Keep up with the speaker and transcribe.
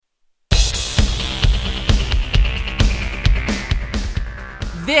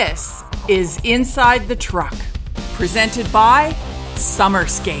This is Inside the Truck, presented by Summer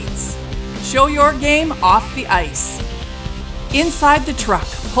Skates. Show your game off the ice. Inside the Truck,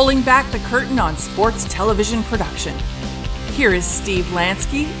 pulling back the curtain on sports television production. Here is Steve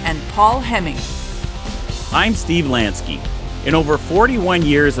Lansky and Paul Hemming. I'm Steve Lansky. In over 41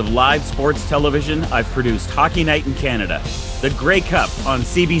 years of live sports television, I've produced Hockey Night in Canada, the Grey Cup on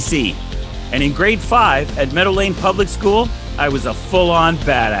CBC, and in grade 5 at Meadow Lane Public School, I was a full-on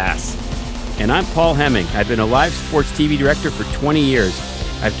badass. And I'm Paul Hemming. I've been a live sports TV director for 20 years.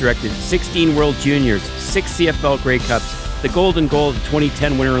 I've directed 16 World Juniors, 6 CFL Grey Cups, the Golden Goal of the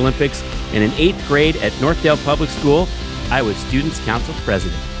 2010 Winter Olympics, and in 8th grade at Northdale Public School, I was Students' Council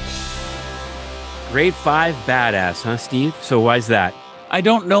President. Grade 5 badass, huh, Steve? So why's that? I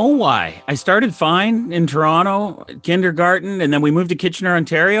don't know why. I started fine in Toronto, kindergarten, and then we moved to Kitchener,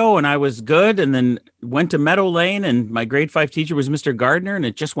 Ontario, and I was good, and then went to Meadow Lane, and my grade 5 teacher was Mr. Gardner, and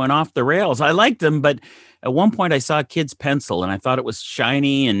it just went off the rails. I liked him, but at one point I saw a kid's pencil, and I thought it was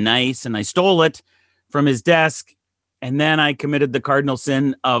shiny and nice, and I stole it from his desk, and then I committed the cardinal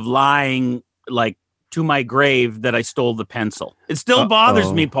sin of lying, like, to my grave that I stole the pencil. It still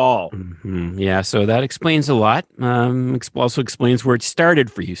bothers me, Paul. Mm-hmm. Yeah, so that explains a lot. Also explains where it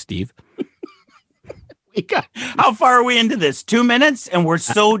started for you, Steve. How far are we into this? 2 minutes? And we're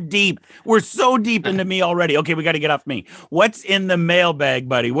so deep. We're so deep into me already. Okay, we got to get off me. What's in the mailbag,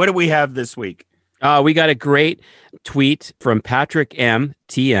 buddy? What do we have this week? We got a great tweet from Patrick M.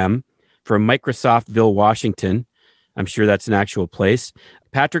 TM from Microsoftville, Washington. I'm sure that's an actual place.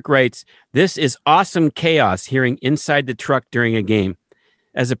 Patrick writes, "This is awesome chaos hearing Inside the Truck during a game.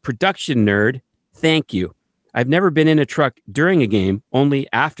 As a production nerd, thank you. I've never been in a truck during a game, only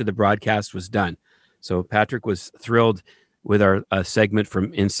after the broadcast was done." So Patrick was thrilled with our segment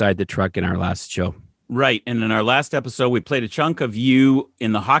from Inside the Truck in our last show. Right. And in our last episode, we played a chunk of you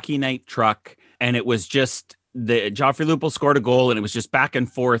in the Hockey Night truck, and it was just Joffrey Lupul scored a goal, and it was just back and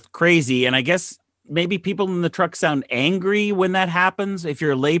forth crazy. And I guess maybe people in the truck sound angry when that happens. If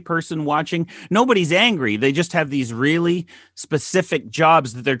you're a lay person watching, nobody's angry. They just have these really specific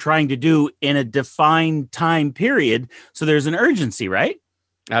jobs that they're trying to do in a defined time period. So there's an urgency, right?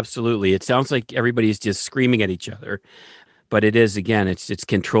 Absolutely. It sounds like everybody's just screaming at each other, but it is, again, it's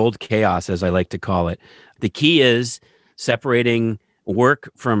controlled chaos, as I like to call it. The key is separating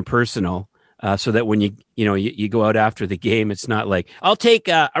work from personal. So that when you go out after the game, it's not like, I'll take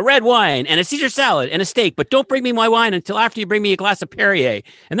a red wine and a Caesar salad and a steak, but don't bring me my wine until after you bring me a glass of Perrier.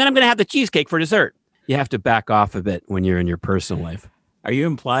 And then I'm going to have the cheesecake for dessert. You have to back off a bit when you're in your personal life. Are you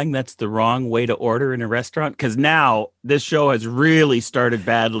implying that's the wrong way to order in a restaurant? Because now this show has really started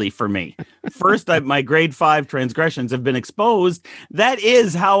badly for me. First, my grade 5 transgressions have been exposed. That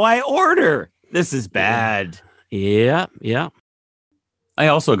is how I order. This is bad. Yeah. I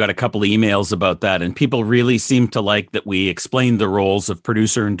also got a couple of emails about that, and people really seem to like that we explained the roles of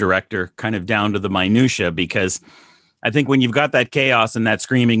producer and director kind of down to the minutia, because I think when you've got that chaos and that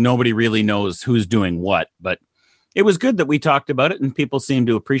screaming, nobody really knows who's doing what. But it was good that we talked about it, and people seem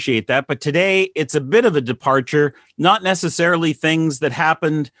to appreciate that. But today, it's a bit of a departure, not necessarily things that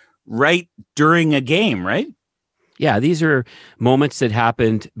happened right during a game, right? Yeah, these are moments that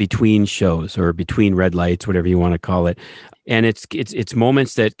happened between shows or between red lights, whatever you want to call it. And it's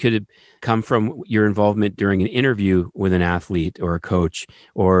moments that could come from your involvement during an interview with an athlete or a coach,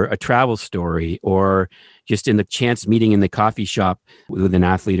 or a travel story, or just in the chance meeting in the coffee shop with an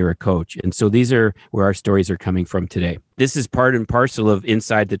athlete or a coach. And so these are where our stories are coming from today. This is part and parcel of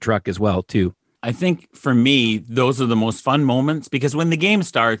Inside the Truck as well, too. I think for me, those are the most fun moments, because when the game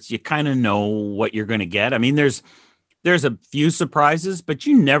starts, you kind of know what you're going to get. I mean, there's a few surprises, but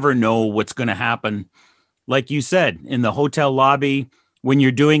you never know what's going to happen. Like you said, in the hotel lobby, when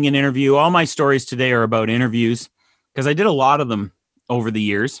you're doing an interview, all my stories today are about interviews, because I did a lot of them over the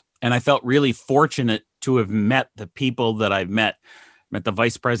years, and I felt really fortunate to have met the people that I've met. Met the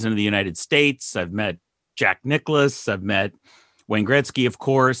Vice President of the United States. I've met Jack Nicklaus. I've met Wayne Gretzky, of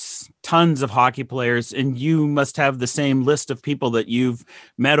course, tons of hockey players, and you must have the same list of people that you've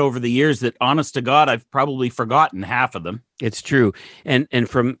met over the years that, honest to God, I've probably forgotten half of them. It's true. And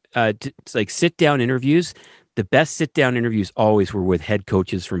from it's like sit-down interviews, the best sit-down interviews always were with head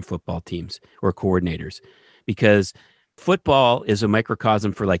coaches from football teams or coordinators, because football is a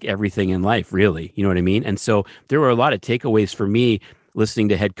microcosm for like everything in life, really. You know what I mean? And so there were a lot of takeaways for me listening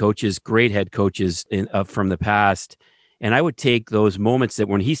to head coaches, great head coaches from the past. And I would take those moments that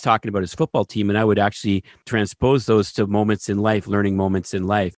when he's talking about his football team, and I would actually transpose those to moments in life, learning moments in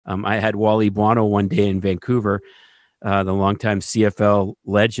life. I had Wally Buono one day in Vancouver, the longtime CFL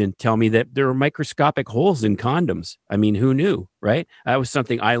legend, tell me that there were microscopic holes in condoms. I mean, who knew, right? That was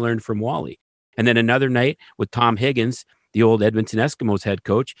something I learned from Wally. And then another night with Tom Higgins, the old Edmonton Eskimos head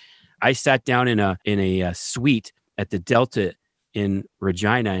coach, I sat down in a suite at the Delta in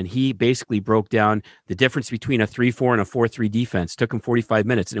Regina, and he basically broke down the difference between a 3-4 and a 4-3 defense. Took him 45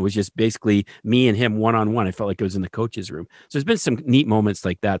 minutes, and it was just basically me and him one-on-one. I felt like it was in the coach's room. So there's been some neat moments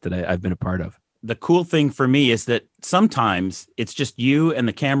like that I've been a part of. The cool thing for me is that sometimes it's just you and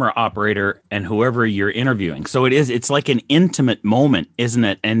the camera operator and whoever you're interviewing. So it's like an intimate moment, isn't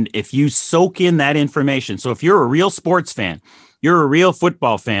it? And if you soak in that information, so if you're a real sports fan, you're a real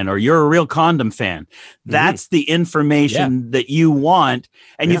football fan, or you're a real condom fan, that's the information that you want.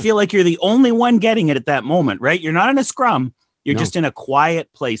 And you feel like you're the only one getting it at that moment, right? You're not in a scrum. You're just in a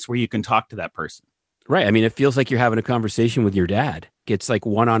quiet place where you can talk to that person. Right. I mean, it feels like you're having a conversation with your dad. It's like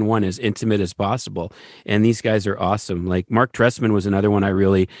one-on-one, as intimate as possible. And these guys are awesome. Like Mark Trestman was another one I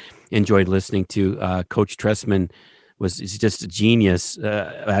really enjoyed listening to. Coach Trestman is just a genius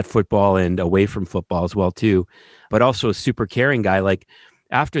at football and away from football as well, too. But also a super caring guy. Like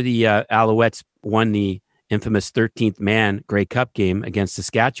after the Alouettes won the infamous 13th man Grey Cup game against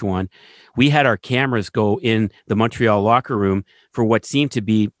Saskatchewan, we had our cameras go in the Montreal locker room for what seemed to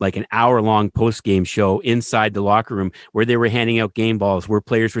be like an hour-long post-game show inside the locker room, where they were handing out game balls, where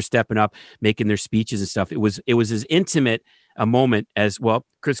players were stepping up, making their speeches and stuff. It was as intimate a moment as, well,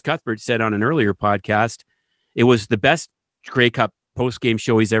 Chris Cuthbert said on an earlier podcast, it was the best Grey Cup post-game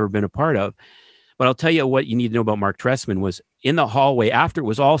show he's ever been a part of. But I'll tell you what you need to know about Mark Trestman was in the hallway after it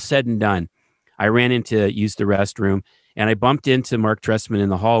was all said and done. I ran in to use the restroom, and I bumped into Mark Trestman in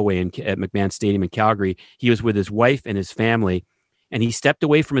the hallway at McMahon Stadium in Calgary. He was with his wife and his family, and he stepped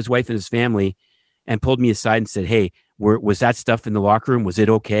away from his wife and his family and pulled me aside and said, "Hey, was that stuff in the locker room? Was it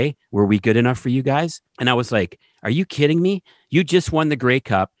okay? Were we good enough for you guys?" And I was like, "Are you kidding me? You just won the Grey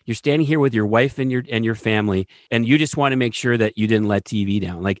Cup. You're standing here with your wife and your family, and you just want to make sure that you didn't let TV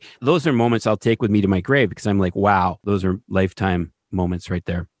down." Like, those are moments I'll take with me to my grave, because I'm like, wow, those are lifetime moments right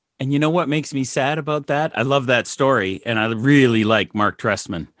there. And you know what makes me sad about that? I love that story, and I really like Mark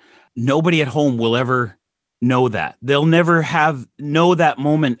Trestman. Nobody at home will ever know that. They'll never know that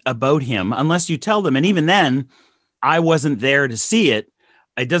moment about him unless you tell them. And even then, I wasn't there to see it.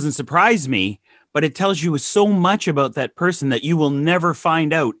 It doesn't surprise me, but it tells you so much about that person that you will never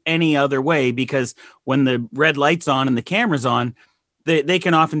find out any other way, because when the red light's on and the camera's on, they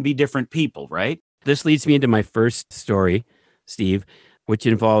can often be different people, right? This leads me into my first story, Steve, which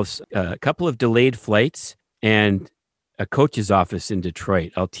involves a couple of delayed flights and a coach's office in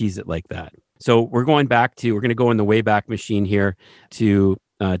Detroit. I'll tease it like that. So we're going to go in the Wayback Machine here to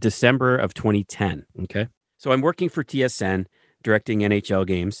December of 2010. Okay. So I'm working for TSN, directing NHL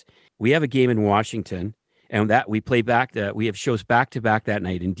games. We have a game in Washington, and that we play we have shows back to back that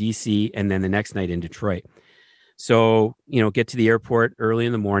night in DC, and then the next night in Detroit. So, get to the airport early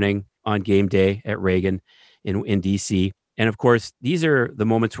in the morning on game day at Reagan in DC. And of course, these are the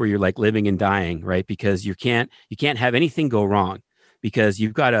moments where you're like living and dying, right? Because you can't have anything go wrong, because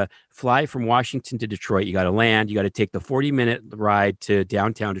you've got to fly from Washington to Detroit. You got to land. You got to take the 40-minute ride to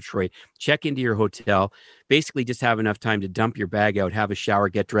downtown Detroit, check into your hotel, basically just have enough time to dump your bag out, have a shower,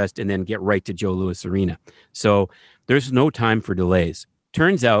 get dressed, and then get right to Joe Louis Arena. So there's no time for delays.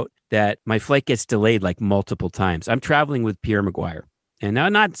 Turns out that my flight gets delayed like multiple times. I'm traveling with Pierre Maguire. And now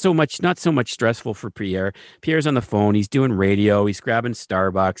not so much stressful for Pierre. Pierre's on the phone. He's doing radio. He's grabbing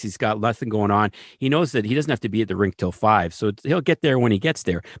Starbucks. He's got nothing going on. He knows that he doesn't have to be at the rink till 5. So he'll get there when he gets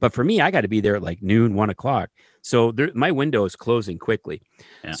there. But for me, I got to be there at like noon, 1 o'clock. So my window is closing quickly.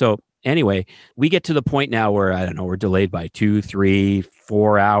 Yeah. So anyway, we get to the point now where, I don't know, we're delayed by 2, 3,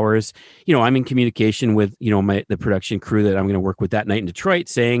 4 hours. I'm in communication with, the production crew that I'm going to work with that night in Detroit,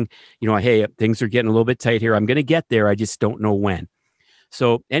 saying, hey, things are getting a little bit tight here. I'm going to get there. I just don't know when.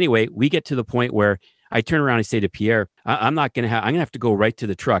 So anyway, we get to the point where I turn around and say to Pierre, I'm going to have to go right to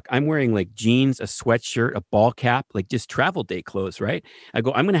the truck. I'm wearing like jeans, a sweatshirt, a ball cap, like just travel day clothes, right? I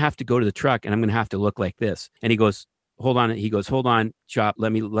go, I'm going to have to go to the truck, and I'm going to have to look like this. And he goes, hold on. He goes, hold on, Chop.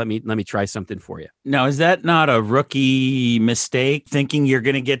 Let me try something for you. Now, is that not a rookie mistake, thinking you're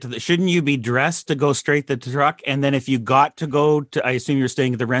going to get to shouldn't you be dressed to go straight to the truck? And then if you got to go to, I assume you're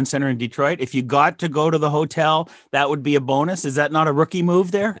staying at the Ren Center in Detroit. If you got to go to the hotel, that would be a bonus. Is that not a rookie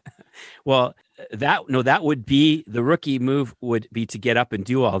move there? Well, that would be the rookie move, would be to get up and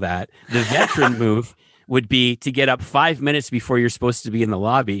do all that. The veteran move would be to get up 5 minutes before you're supposed to be in the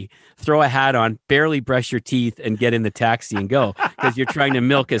lobby, throw a hat on, barely brush your teeth, and get in the taxi and go, because you're trying to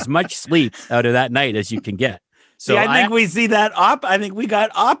milk as much sleep out of that night as you can get. So I think we see that I think we got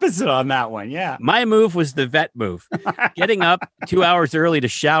opposite on that one. Yeah. My move was the vet move. Getting up 2 hours early to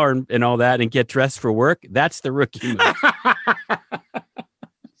shower and all that and get dressed for work. That's the rookie move.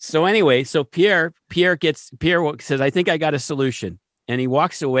 So anyway, so Pierre says, I think I got a solution. And he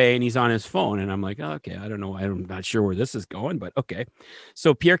walks away and he's on his phone. And I'm like, oh, okay, I don't know. I'm not sure where this is going, but okay.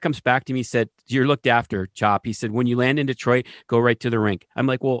 So Pierre comes back to me, said, you're looked after, Chop. He said, when you land in Detroit, go right to the rink. I'm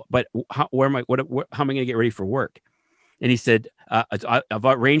like, well, but how am I going to get ready for work? And he said, I've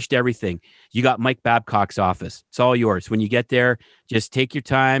arranged everything. You got Mike Babcock's office. It's all yours. When you get there, just take your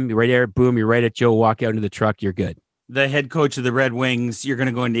time. You're right there. Boom. You're right at Joe. Walk out into the truck. You're good. The head coach of the Red Wings, you're going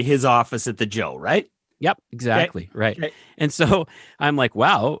to go into his office at the Joe, right? Yep, exactly. Okay. Right. Okay. And so I'm like,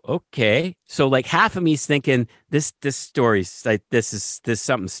 wow, okay. So like half of me is thinking this story's like, this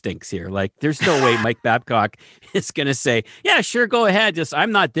something stinks here. Like there's no way Mike Babcock is going to say, yeah, sure. Go ahead. Just,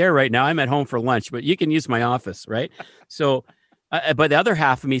 I'm not there right now. I'm at home for lunch, but you can use my office. Right. So, but the other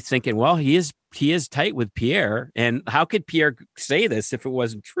half of me is thinking, well, he is tight with Pierre. And how could Pierre say this if it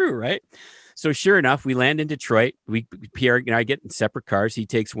wasn't true? Right. So sure enough, we land in Detroit. Pierre and I get in separate cars. He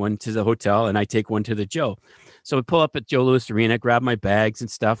takes one to the hotel and I take one to the Joe. So we pull up at Joe Louis Arena, grab my bags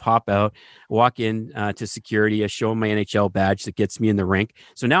and stuff, hop out, walk in to security. I show him my NHL badge that gets me in the rink.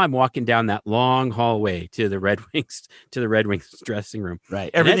 So now I'm walking down that long hallway to the Red Wings dressing room.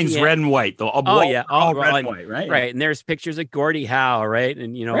 Right. Everything's red and white though. All red and white, right? Right. And there's pictures of Gordie Howe, right?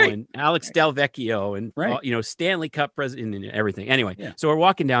 And and Alex Delvecchio and Stanley Cup president and everything. Anyway, So we're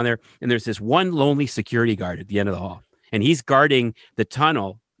walking down there and there's this one lonely security guard at the end of the hall. And he's guarding the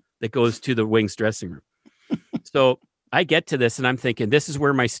tunnel that goes to the Wings dressing room. So I get to this and I'm thinking, this is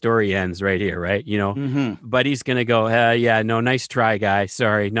where my story ends right here, right? But he's going to go, yeah, no, nice try, guy.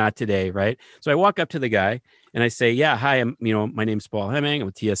 Sorry, not today, right? So I walk up to the guy and I say, yeah, hi, my name's Paul Hemming. I'm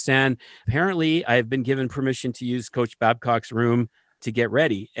with TSN. Apparently, I've been given permission to use Coach Babcock's room to get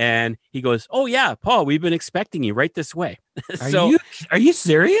ready. And he goes, oh, yeah, Paul, we've been expecting you right this way. Are you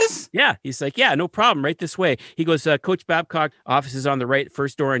serious? Yeah. He's like, yeah, no problem. Right this way. He goes, Coach Babcock office is on the right,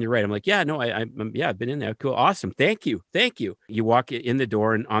 first door on your right. I'm like, yeah, no, I've been in there. Cool. Awesome. Thank you. You walk in the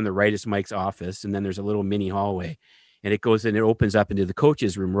door and on the right is Mike's office. And then there's a little mini hallway and it goes and it opens up into the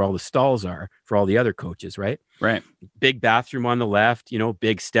coach's room where all the stalls are for all the other coaches. Right. Right. Big bathroom on the left,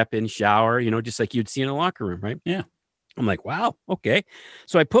 big step in shower, just like you'd see in a locker room. Right. Yeah. I'm like, wow, okay.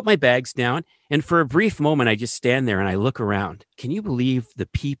 So I put my bags down and for a brief moment, I just stand there and I look around. Can you believe the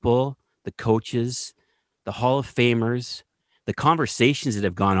people, the coaches, the Hall of Famers, the conversations that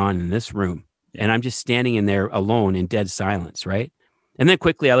have gone on in this room? And I'm just standing in there alone in dead silence, right? And then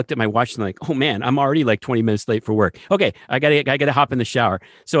quickly I looked at my watch and like, oh man, I'm already like 20 minutes late for work. Okay, I gotta hop in the shower.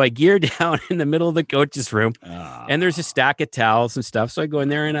 So I gear down in the middle of the coach's room, and there's a stack of towels and stuff. So I go in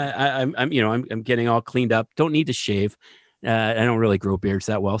there and I'm getting all cleaned up. Don't need to shave. I don't really grow beards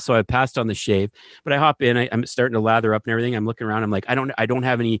that well, so I passed on the shave. But I hop in. I'm starting to lather up and everything. I'm looking around. I'm like, I don't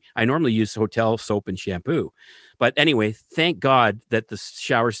have any. I normally use hotel soap and shampoo, but anyway, thank God that the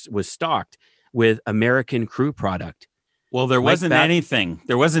shower was stocked with American Crew product. Well, there wasn't anything.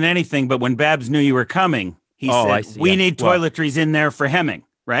 There wasn't anything. But when Babs knew you were coming, he said, we need toiletries in there for Hemming,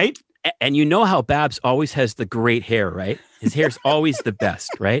 right? And you know how Babs always has the great hair, right? His hair's always the best,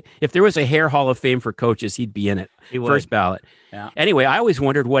 right? If there was a hair hall of fame for coaches, he'd be in it. First ballot. Yeah. Anyway, I always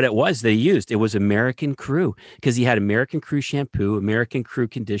wondered what it was they used. It was American Crew because he had American Crew shampoo, American Crew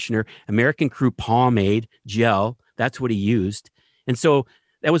conditioner, American Crew pomade, gel. That's what he used. And so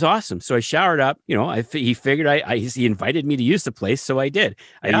that was awesome. So I showered up, he figured he invited me to use the place. So I did.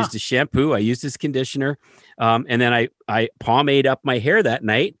 I used his shampoo. I used his conditioner. And then I pomade up my hair that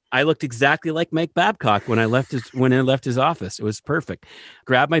night. I looked exactly like Mike Babcock when I left his office. It was perfect.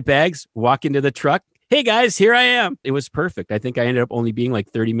 Grab my bags, walk into the truck. Hey guys, here I am. It was perfect. I think I ended up only being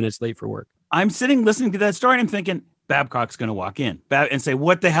like 30 minutes late for work. I'm sitting listening to that story and I'm thinking, Babcock's going to walk in and say,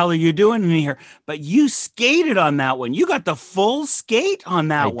 what the hell are you doing in here? But you skated on that one. You got the full skate on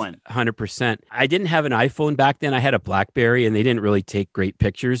that one. 100%. I didn't have an iPhone back then. I had a BlackBerry and they didn't really take great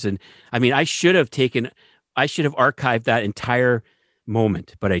pictures. And I mean, I should have archived that entire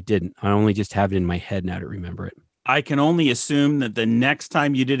moment, but I didn't. I only just have it in my head now to remember it. I can only assume that the next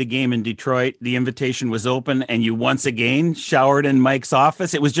time you did a game in Detroit, the invitation was open and you once again showered in Mike's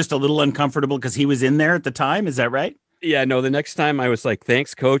office. It was just a little uncomfortable because he was in there at the time. Is that right? Yeah, no, the next time I was like,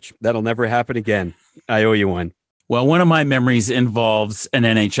 thanks, coach. That'll never happen again. I owe you one. Well, one of my memories involves an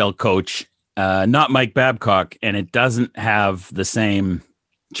NHL coach, not Mike Babcock, and it doesn't have the same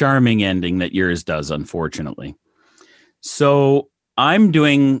charming ending that yours does, unfortunately. So I'm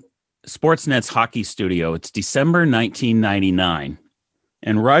doing Sportsnet's hockey studio. It's December 1999.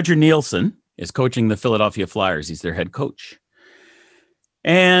 And Roger Nielsen, is coaching the Philadelphia Flyers. He's their head coach.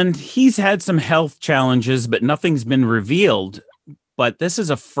 And he's had some health challenges, but nothing's been revealed. But this is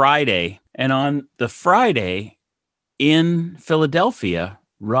a Friday. And on the Friday in Philadelphia,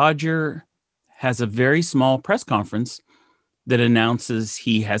 Roger has a very small press conference that announces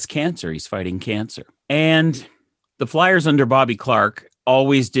he has cancer. He's fighting cancer. And the Flyers under Bobby Clarke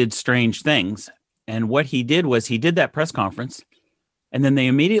always did strange things. And what he did was he did that press conference, and then they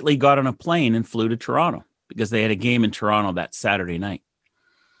immediately got on a plane and flew to Toronto because they had a game in Toronto that Saturday night.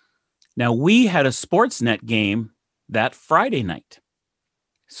 Now, we had a Sportsnet game that Friday night.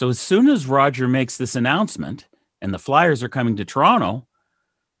 So as soon as Roger makes this announcement and the Flyers are coming to Toronto,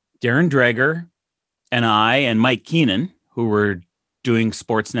 Darren Dreger and I and Mike Keenan, who were doing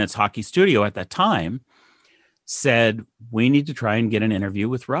Sportsnet's hockey studio at that time, said, we need to try and get an interview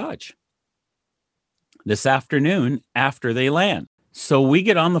with Raj this afternoon after they land. So we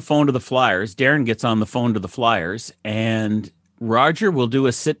get on the phone to the Flyers. Darren gets on the phone to the Flyers, and Roger will do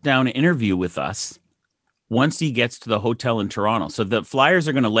a sit-down interview with us once he gets to the hotel in Toronto. So the Flyers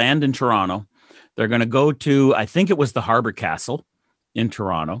are going to land in Toronto. They're going to go to, I think it was the Harbor Castle in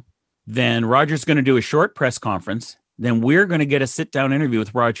Toronto. Then Roger's going to do a short press conference. Then we're going to get a sit-down interview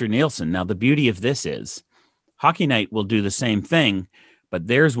with Roger Nielsen. Now, the beauty of this is Hockey Night will do the same thing, but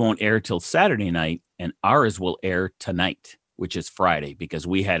theirs won't air till Saturday night, and ours will air tonight, which is Friday, because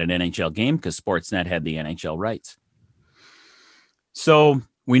we had an NHL game because Sportsnet had the NHL rights. So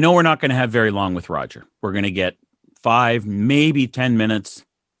we know we're not going to have very long with Roger. We're going to get 5, maybe 10 minutes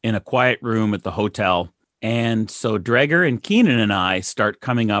in a quiet room at the hotel. And so Dreger and Keenan and I start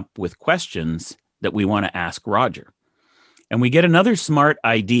coming up with questions that we want to ask Roger. And we get another smart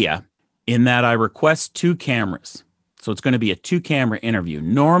idea in that I request 2 cameras. So it's going to be a 2-camera interview.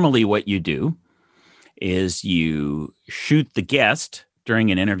 Normally what you do is you shoot the guest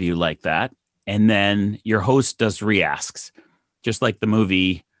during an interview like that, and then your host does re-asks, just like the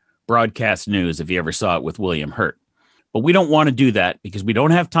movie Broadcast News, if you ever saw it with William Hurt. But we don't want to do that because we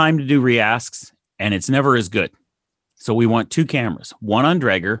don't have time to do re-asks, and it's never as good. So we want 2 cameras, one on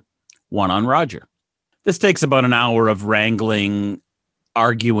Dreger, one on Roger. This takes about an hour of wrangling,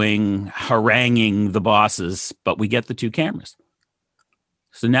 arguing, haranguing the bosses, but we get the 2 cameras.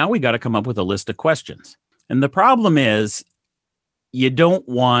 So now we got to come up with a list of questions. And the problem is you don't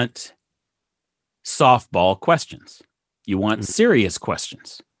want softball questions. You want serious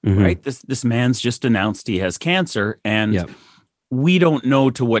questions, right? This man's just announced he has cancer, and we don't know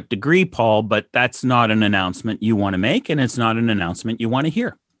to what degree, Paul, but that's not an announcement you want to make, and it's not an announcement you want to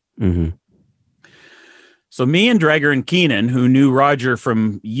hear. So me and Dreger and Keenan, who knew Roger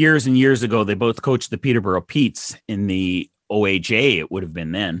from years and years ago, they both coached the Peterborough Petes in the OHA, it would have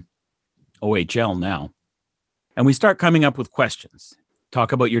been then, OHL now. And we start coming up with questions.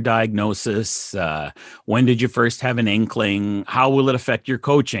 Talk about your diagnosis. When did you first have an inkling? How will it affect your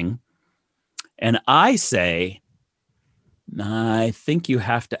coaching? And I say, I think you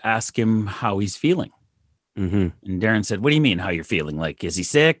have to ask him how he's feeling. And Darren said, what do you mean how you're feeling? Like, is he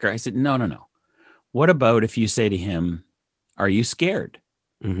sick? Or I said, no. What about if you say to him, are you scared?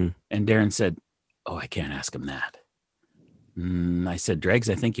 And Darren said, oh, I can't ask him that. I said, Dregs,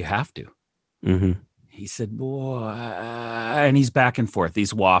 I think you have to. He said, boy, and he's back and forth.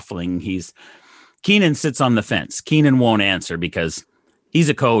 He's waffling. Keenan sits on the fence. Keenan won't answer because he's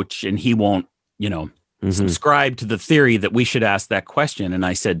a coach and he won't, subscribe to the theory that we should ask that question. And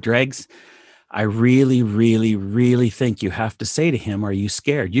I said, Dregs, I really, really, really think you have to say to him, are you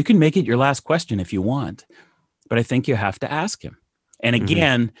scared? You can make it your last question if you want, but I think you have to ask him. And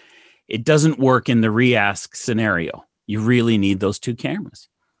again, it doesn't work in the re-ask scenario. You really need those 2 cameras.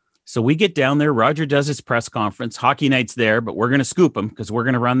 So we get down there. Roger does his press conference. Hockey Night's there, but we're going to scoop him because we're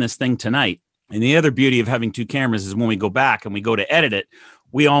going to run this thing tonight. And the other beauty of having 2 cameras is when we go back and we go to edit it,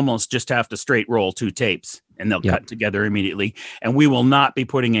 we almost just have to straight roll 2 tapes and they'll cut together immediately. And we will not be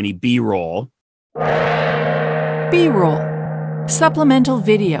putting any B-roll. B-roll, supplemental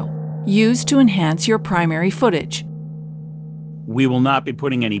video, used to enhance your primary footage. We will not be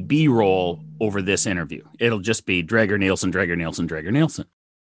putting any B-roll over this interview. It'll just be Dreger Nielsen, Dreger Nielsen, Dreger Nielsen.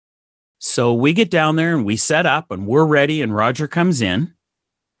 So we get down there and we set up and we're ready, and Roger comes in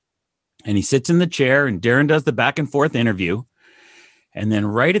and he sits in the chair and Darren does the back and forth interview. And then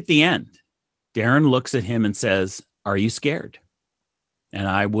right at the end, Darren looks at him and says, are you scared? And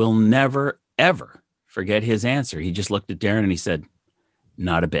I will never, ever forget his answer. He just looked at Darren and he said,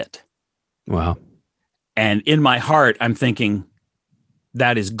 not a bit. Wow. And in my heart, I'm thinking,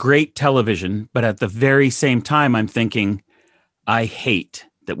 that is great television. But at the very same time, I'm thinking, I hate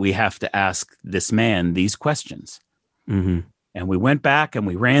that we have to ask this man these questions. And we went back and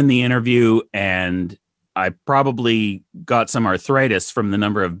we ran the interview, and I probably got some arthritis from the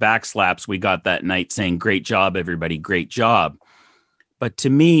number of backslaps we got that night saying, "Great job, everybody, great job." But to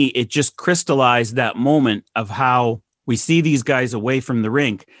me, it just crystallized that moment of how we see these guys away from the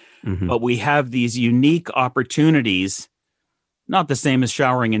rink, but we have these unique opportunities, not the same as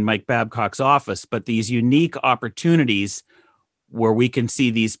showering in Mike Babcock's office, but these unique opportunities where we can see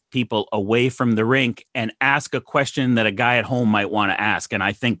these people away from the rink and ask a question that a guy at home might want to ask. And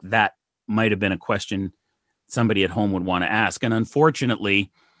I think that might have been a question somebody at home would want to ask. And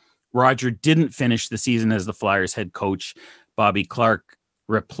unfortunately, Roger didn't finish the season as the Flyers head coach. Bobby Clarke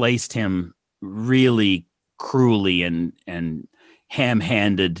replaced him really cruelly and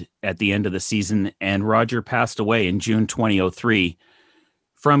ham-handed at the end of the season. And Roger passed away in June 2003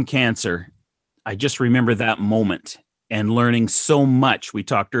 from cancer. I just remember that moment and learning so much. We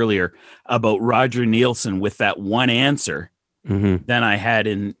talked earlier about Roger Nielsen with that one answer than I had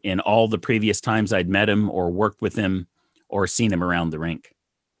in all the previous times I'd met him or worked with him or seen him around the rink.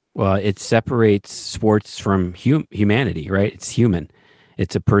 Well, it separates sports from humanity, right? It's human.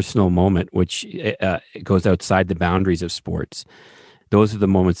 It's a personal moment, which it goes outside the boundaries of sports. Those are the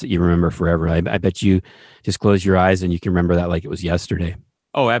moments that you remember forever. I bet you just close your eyes and you can remember that like it was yesterday.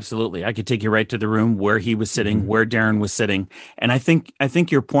 Oh, absolutely. I could take you right to the room where he was sitting, where Darren was sitting. And I think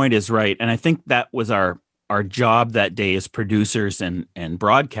your point is right. And I think that was our job that day as producers and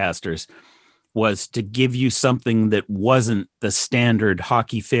broadcasters, was to give you something that wasn't the standard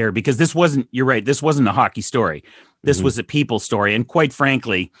hockey fare, because you're right, this wasn't a hockey story. This was a people story. And quite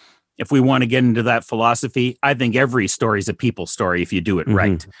frankly, if we want to get into that philosophy, I think every story is a people story if you do it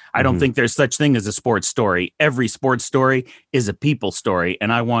right. I don't think there's such thing as a sports story. Every sports story is a people story,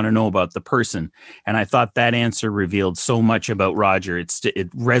 and I want to know about the person. And I thought that answer revealed so much about Roger. It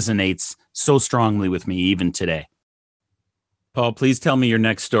resonates so strongly with me even today. Paul, please tell me your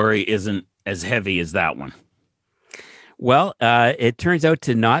next story isn't as heavy as that one. Well, it turns out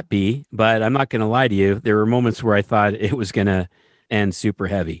to not be, but I'm not going to lie to you. There were moments where I thought it was going to end super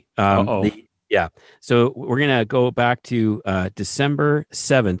heavy. So we're going to go back to December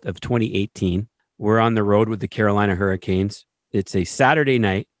 7th of 2018. We're on the road with the Carolina Hurricanes. It's a Saturday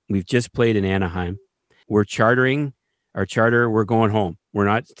night. We've just played in Anaheim. We're chartering our charter. We're going home. We're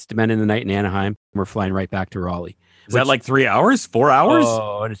not spending the night in Anaheim. We're flying right back to Raleigh. Is that like 3 hours, 4 hours?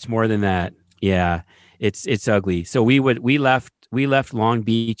 Oh, and it's more than that. Yeah, it's ugly. So we left Long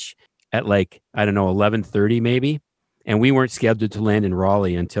Beach at like, I don't know, 11:30 maybe, and we weren't scheduled to land in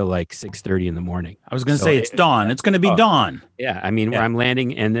Raleigh until like 6:30 in the morning. I was going to say it's dawn. It's going to be dawn. Yeah, I mean, where I'm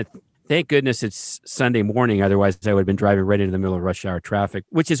landing, and thank goodness it's Sunday morning. Otherwise, I would have been driving right into the middle of rush hour traffic,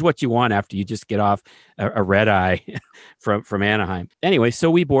 which is what you want after you just get off a red eye from Anaheim. Anyway, so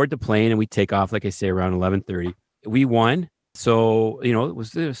we board the plane and we take off, like I say, around 11:30. We won. So,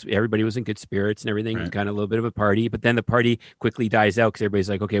 everybody was in good spirits and everything. Right. It was kind of a little bit of a party, but then the party quickly dies out because everybody's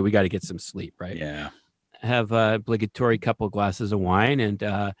like, okay, we got to get some sleep, right? Yeah. Have a obligatory couple of glasses of wine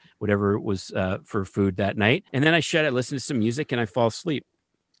and whatever was for food that night. And then I listen to some music and I fall asleep.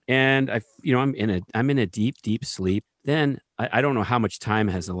 And I'm in a deep, deep sleep. Then I don't know how much time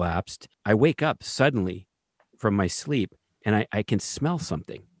has elapsed. I wake up suddenly from my sleep and I can smell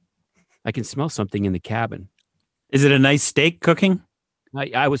something. I can smell something in the cabin. Is it a nice steak cooking?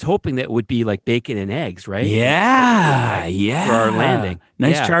 I was hoping that it would be like bacon and eggs, right? Yeah. For our landing.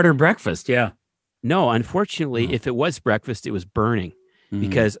 Nice charter breakfast. Yeah. No, unfortunately, if it was breakfast, it was burning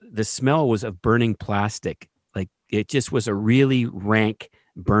because the smell was of burning plastic. Like it just was a really rank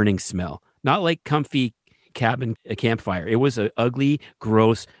burning smell, not like comfy cabin campfire. It was an ugly,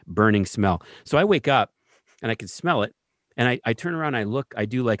 gross burning smell. So I wake up and I can smell it. And I turn around, I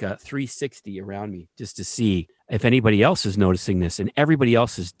do like a 360 around me just to see if anybody else is noticing this. And everybody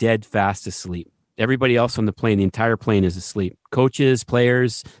else is dead fast asleep. Everybody else on the plane, the entire plane is asleep. Coaches,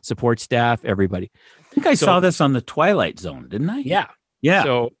 players, support staff, everybody. I think I saw this on the Twilight Zone, didn't I? Yeah. Yeah.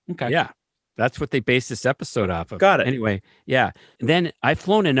 So, okay. Yeah, that's what they based this episode off of. Got it. Anyway, yeah. And then I've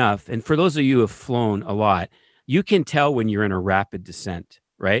flown enough. And for those of you who have flown a lot, you can tell when you're in a rapid descent,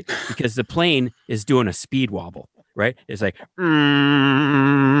 right? Because the plane is doing a speed wobble. Right? It's like,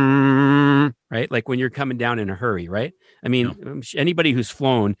 right? Like when you're coming down in a hurry, right? I mean, anybody who's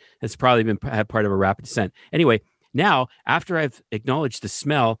flown has probably had part of a rapid descent. Anyway, now after I've acknowledged the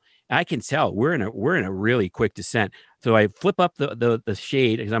smell, I can tell we're in a really quick descent. So I flip up the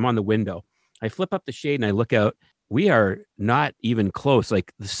shade because I'm on the window. I flip up the shade and I look out. We are not even close.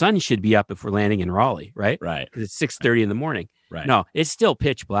 Like the sun should be up if we're landing in Raleigh, right? Right. Because it's 6:30 in the morning. Right. No, it's still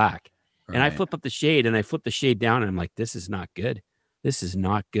pitch black. And I Right. flip up the shade and I flip the shade down and I'm like, this is not good. This is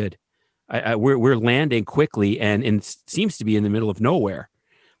not good. We're landing quickly, and it seems to be in the middle of nowhere.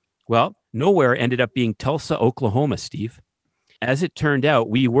 Well, nowhere ended up being Tulsa, Oklahoma, Steve. As it turned out,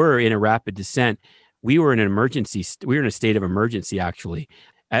 we were in a rapid descent. We were in an emergency. We were in a state of emergency, actually.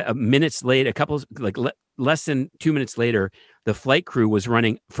 Minutes late, less than 2 minutes later, the flight crew was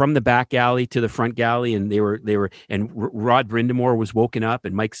running from the back alley to the front galley, and Rod Brindamore was woken up,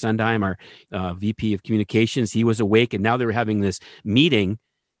 and Mike Sundheim, our VP of communications, he was awake, and now they were having this meeting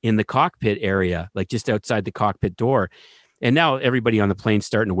in the cockpit area, like just outside the cockpit door. And now everybody on the plane's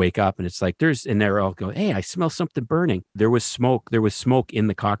starting to wake up, and it's like and they're all going, "Hey, I smell something burning." There was smoke. There was smoke in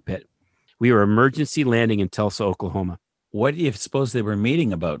the cockpit. We were emergency landing in Tulsa, Oklahoma. What do you suppose they were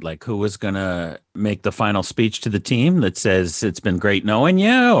meeting about? Like, who was going to make the final speech to the team that says, "It's been great knowing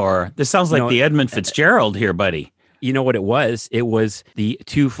you"? Or this sounds like the Edmund Fitzgerald here, buddy. You know what it was? It was the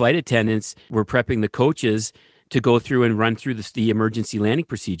two flight attendants were prepping the coaches to go through and run through the emergency landing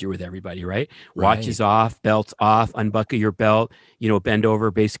procedure with everybody, right? Watches off, belts off, unbuckle your belt, bend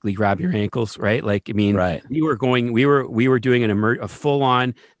over, basically grab your ankles, right? Like, I mean, we were doing a full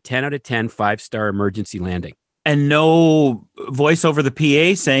on 10 out of 10, 5-star emergency landing. And no voice over the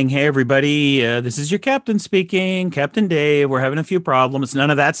PA saying, "Hey, everybody, this is your captain speaking, Captain Dave. We're having a few problems." None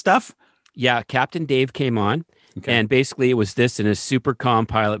of that stuff? Yeah, Captain Dave came on. Okay. And basically it was this in a super calm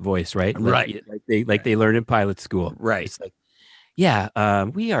pilot voice, right? Like they learn in pilot school. Right. It's like,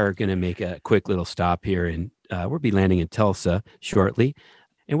 we are going to make a quick little stop here, and we'll be landing in Tulsa shortly,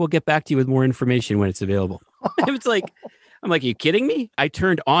 and we'll get back to you with more information when it's available. It's like, I'm like, are you kidding me? I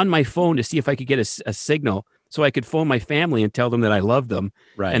turned on my phone to see if I could get a signal so I could phone my family and tell them that I love them.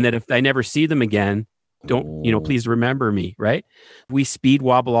 Right. And that if I never see them again, please remember me, right? We speed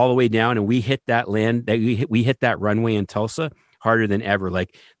wobble all the way down, and we hit that we hit that runway in Tulsa harder than ever.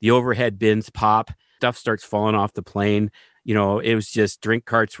 Like, the overhead bins pop, stuff starts falling off the plane. It was just, drink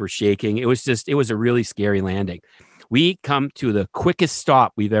carts were shaking. It was a really scary landing. We come to the quickest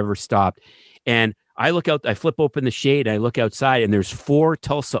stop we've ever stopped. And I look out, I flip open the shade, I look outside, and there's 4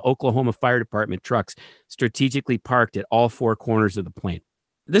 Tulsa, Oklahoma Fire Department trucks strategically parked at all 4 corners of the plane.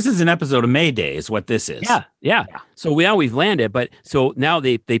 This is an episode of Mayday is what this is. Yeah. So we've landed, but so now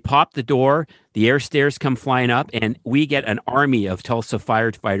they pop the door, the air stairs come flying up, and we get an army of Tulsa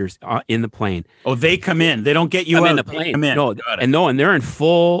firefighters in the plane. Oh, they come in. They don't get you out in the plane. And they're in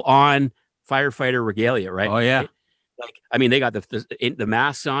full on firefighter regalia, right? Oh yeah. Like, I mean, they got the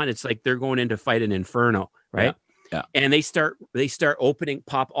masks on. It's like they're going in to fight an inferno, right? Yeah. And they start opening,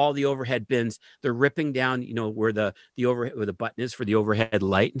 pop all the overhead bins. They're ripping down, where the overhead, where the button is for the overhead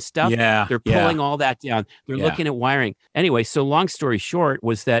light and stuff. Yeah. They're pulling all that down. They're looking at wiring. Anyway, so long story short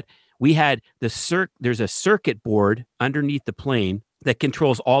was that we had there's a circuit board underneath the plane that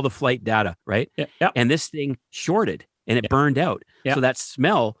controls all the flight data, right? Yeah. And this thing shorted and it burned out. Yeah. So that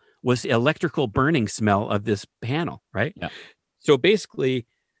smell was the electrical burning smell of this panel, right? Yeah. So basically,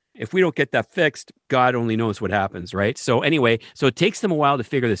 if we don't get that fixed, God only knows what happens, right? So anyway, it takes them a while to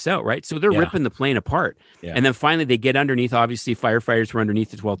figure this out, right? So they're ripping the plane apart. Yeah. And then finally they get underneath. Obviously, firefighters were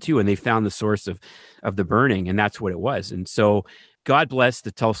underneath as well, too, and they found the source of the burning, and that's what it was. And so God bless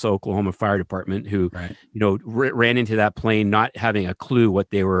the Tulsa, Oklahoma Fire Department, who, ran into that plane not having a clue what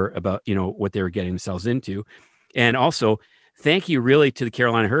they were about, what they were getting themselves into. And also, thank you really to the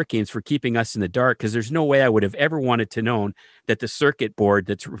Carolina Hurricanes for keeping us in the dark, because there's no way I would have ever wanted to known that the circuit board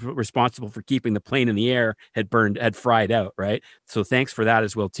that's responsible for keeping the plane in the air had fried out, right? So thanks for that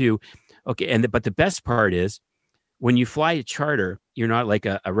as well, too. Okay, but the best part is, when you fly a charter, you're not like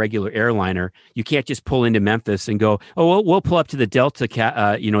a regular airliner. You can't just pull into Memphis and go, "Oh, we'll pull up to the Delta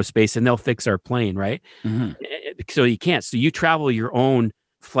space and they'll fix our plane," right? Mm-hmm. So you can't. So you travel your own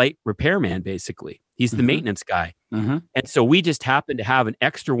flight repairman, basically. He's the maintenance guy. Mm-hmm. And so we just happened to have an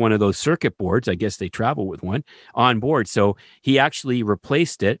extra one of those circuit boards. I guess they travel with one on board. So he actually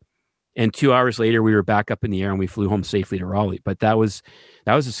replaced it. And 2 hours later, we were back up in the air and we flew home safely to Raleigh. But that was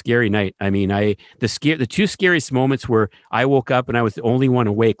a scary night. I mean, the 2 scariest moments were I woke up and I was the only one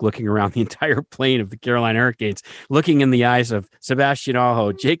awake, looking around the entire plane of the Carolina Hurricanes, looking in the eyes of Sebastian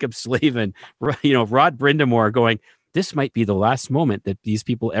Aho, Jacob Slavin, Rod Brindamore, going, this might be the last moment that these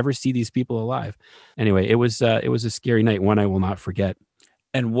people ever see these people alive. Anyway, it was a scary night, one I will not forget.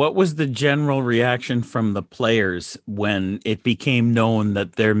 And what was the general reaction from the players when it became known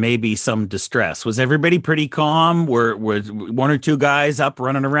that there may be some distress? Was everybody pretty calm? Were one or two guys up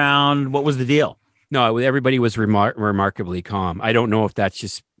running around? What was the deal? No, everybody was remarkably calm. I don't know if that's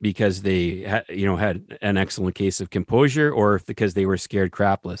just because they had an excellent case of composure, or if because they were scared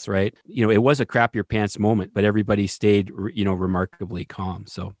crapless, right? It was a crap your pants moment, but everybody stayed, remarkably calm.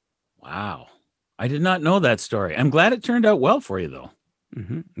 So, wow. I did not know that story. I'm glad it turned out well for you, though.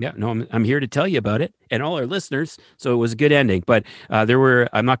 Yeah, no, I'm here to tell you about it and all our listeners. So it was a good ending. But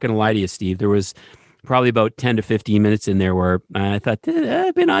I'm not going to lie to you, Steve. There was probably about 10 to 15 minutes in there where I thought,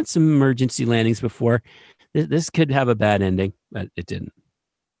 I've been on some emergency landings before. This could have a bad ending, but it didn't.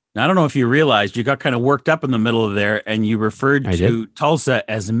 I don't know if you realized you got kind of worked up in the middle of there and you referred to Tulsa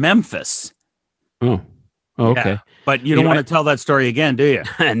as Memphis. Oh, okay. Yeah, but you don't want to tell that story again, do you?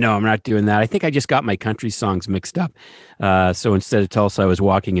 No, I'm not doing that. I think I just got my country songs mixed up. So instead of Tulsa, I was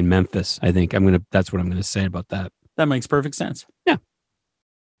walking in Memphis. I think that's what I'm going to say about that. That makes perfect sense. Yeah.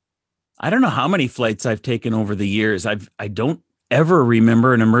 I don't know how many flights I've taken over the years. I don't ever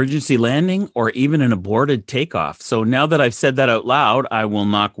remember an emergency landing or even an aborted takeoff. So now that I've said that out loud, I will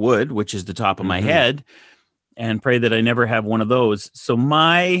knock wood, which is the top of my head, and pray that I never have one of those. So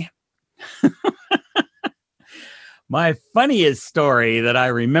my funniest story that I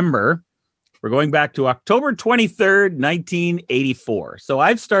remember, we're going back to October 23rd, 1984. So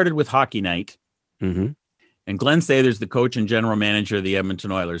I've started with Hockey Night. And Glenn Sather's the coach and general manager of the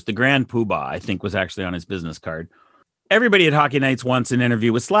Edmonton Oilers. The Grand Poobah, I think, was actually on his business card. Everybody at Hockey Nights wants an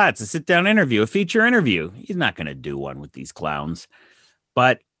interview with Slats, a sit-down interview, a feature interview. He's not going to do one with these clowns.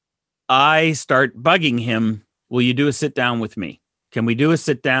 But I start bugging him, will you do a sit-down with me? Can we do a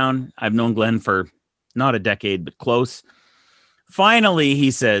sit-down? I've known Glenn for not a decade, but close. Finally,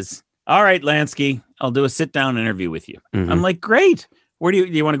 he says, all right, Lansky, I'll do a sit-down interview with you. I'm like, great. Where do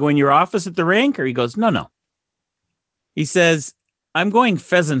you want to go in your office at the rink? Or he goes, no. He says, I'm going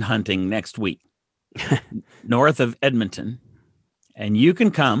pheasant hunting next week, north of Edmonton. And you can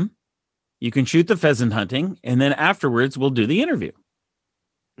come, you can shoot the pheasant hunting, and then afterwards we'll do the interview.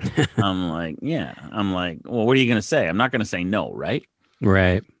 I'm like, yeah. I'm like, well, what are you going to say? I'm not going to say no, right?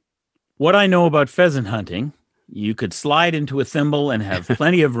 Right. What I know about pheasant hunting, you could slide into a thimble and have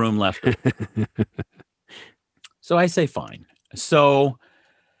plenty of room left. So I say, fine. So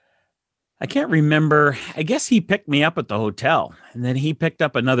I can't remember. I guess he picked me up at the hotel, and then he picked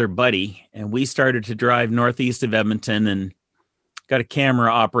up another buddy, and we started to drive northeast of Edmonton and got a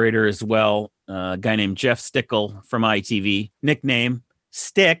camera operator as well, a guy named Jeff Stickle from ITV, nickname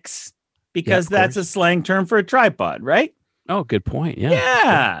Sticks, because that's a slang term for a tripod, right? Oh, good point.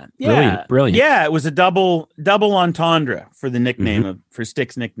 Yeah. Brilliant. Yeah, it was a double entendre for the nickname for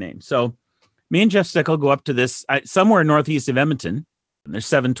Sticks' nickname. So me and Jeff Stickle go up to this somewhere northeast of Edmonton. There's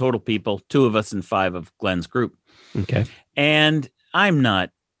 7 total people, 2 of us and 5 of Glenn's group. Okay. And I'm not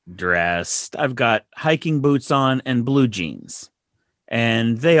dressed. I've got hiking boots on and blue jeans.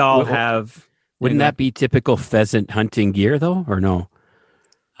 And they all have... Wouldn't that be typical pheasant hunting gear, though, or no?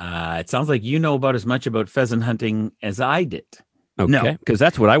 It sounds like you know about as much about pheasant hunting as I did. Okay, because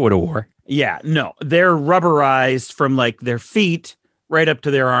that's what I would have wore. Yeah, no. They're rubberized from like their feet right up to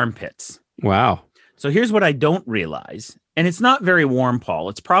their armpits. Wow. So here's what I don't realize. And it's not very warm, Paul.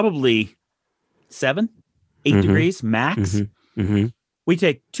 It's probably 8 degrees max. We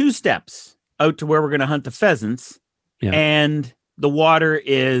take 2 steps out to where we're going to hunt the pheasants, and the water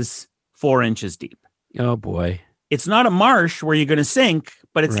is 4 inches deep. Oh, boy. It's not a marsh where you're going to sink,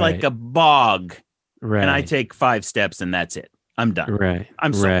 but it's like a bog. Right. And I take 5 steps, and that's it. I'm done. Right.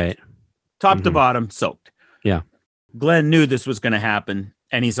 I'm soaked. Top to bottom, soaked. Yeah. Glenn knew this was going to happen,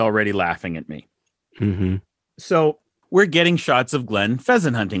 and he's already laughing at me. So we're getting shots of Glenn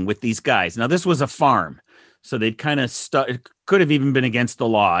pheasant hunting with these guys. Now, this was a farm, so they'd kind of it could have even been against the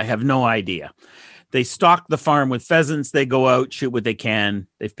law. I have no idea. They stock the farm with pheasants. They go out, shoot what they can.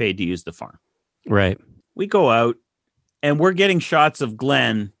 They've paid to use the farm. Right. We go out, and we're getting shots of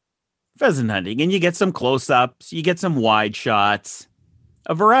Glenn pheasant hunting, and you get some close-ups, you get some wide shots,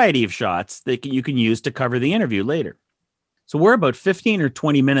 a variety of shots that you can use to cover the interview later. So we're about 15 or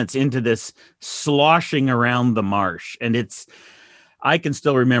 20 minutes into this sloshing around the marsh, and I can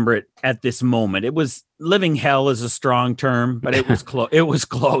still remember it at this moment. It was living hell is a strong term, but it was close. It was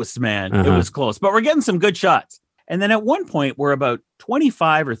close, man. It was close, but we're getting some good shots. And then at one point, we're about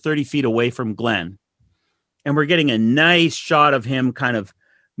 25 or 30 feet away from Glenn, and we're getting a nice shot of him kind of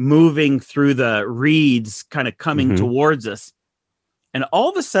moving through the reeds, kind of coming towards us. And all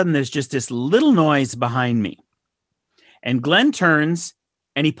of a sudden, there's just this little noise behind me. And Glenn turns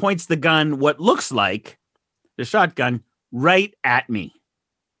and he points the gun, what looks like the shotgun, right at me.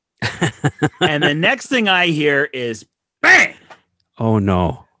 And the next thing I hear is bang. Oh,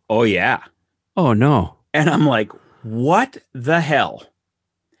 no. Oh, yeah. Oh, no. And I'm like, what the hell?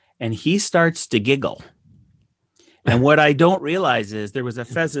 And he starts to giggle. And what I don't realize is there was a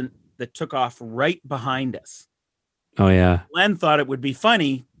pheasant that took off right behind us. Oh, yeah. Glenn thought it would be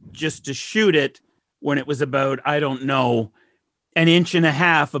funny just to shoot it when it was about, I don't know, 1.5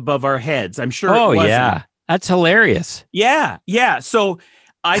 inches above our heads. I'm sure it wasn't. Yeah. That's hilarious. Yeah. So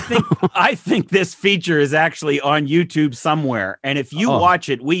I think this feature is actually on YouTube somewhere. And if you watch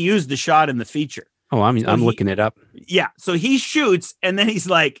it, we use the shot in the feature. Oh, I'm looking it up. Yeah. So he shoots and then he's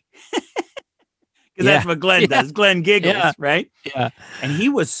like, because that's what Glenn does. Glenn giggles, right? Yeah. And he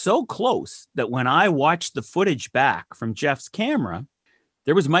was so close that when I watched the footage back from Jeff's camera,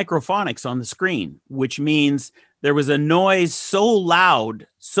 there was microphonics on the screen, which means there was a noise so loud,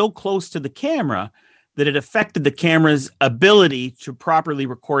 so close to the camera that it affected the camera's ability to properly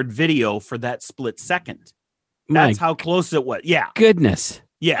record video for that split second. That's how close it was. Yeah. Goodness.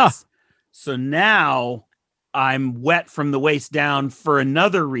 Yes. Oh. So now I'm wet from the waist down for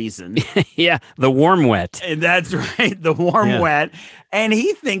another reason. Yeah. The warm wet. And that's right. The warm wet. And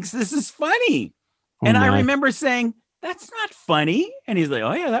he thinks this is funny. And I remember saying, that's not funny. And he's like,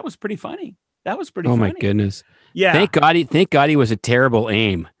 oh yeah, that was pretty funny. That was pretty funny. Oh my goodness. Yeah. Thank God he was a terrible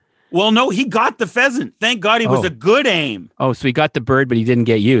aim. Well, no, he got the pheasant. Thank God he was a good aim. Oh, so he got the bird, but he didn't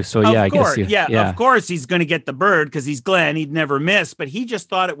get you. So I guess. Of course he's going to get the bird because he's Glenn. He'd never miss, but he just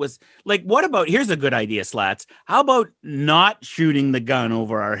thought it was like, here's a good idea, Slats. How about not shooting the gun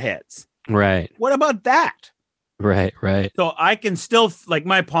over our heads? Right. What about that? Right. So I can still, like,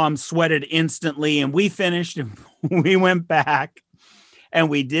 my palms sweated instantly, and we finished and we went back. And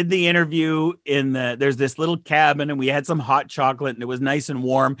we did the interview there's this little cabin and we had some hot chocolate and it was nice and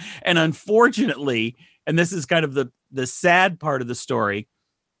warm. And unfortunately, and this is kind of the sad part of the story,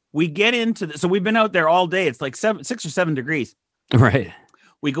 we get into so we've been out there all day. It's like 6 or 7 degrees. Right.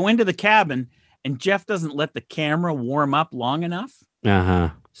 We go into the cabin and Jeff doesn't let the camera warm up long enough.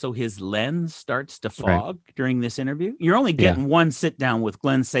 Uh-huh. So his lens starts to fog during this interview. You're only getting one sit down with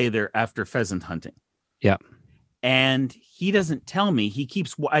Glenn Sather after pheasant hunting. Yeah. And he doesn't tell me. He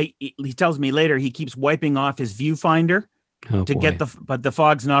tells me later he keeps wiping off his viewfinder to get but the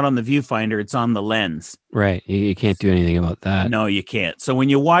fog's not on the viewfinder. It's on the lens. Right. You can't do anything about that. No, you can't. So when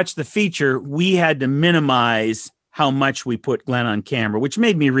you watch the feature, we had to minimize how much we put Glenn on camera, which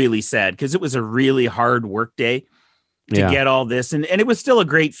made me really sad because it was a really hard work day to get all this. And it was still a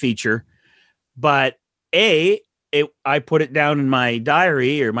great feature. But I put it down in my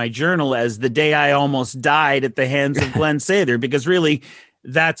diary or my journal as the day I almost died at the hands of Glenn Sather, because really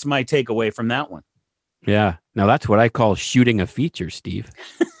that's my takeaway from that one. Yeah. Now that's what I call shooting a feature, Steve.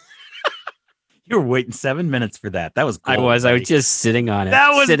 You were waiting 7 minutes for that. That was gold. I was just sitting on it.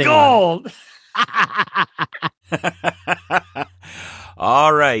 That was gold.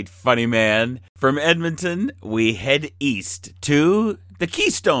 All right, funny man. From Edmonton, we head east to the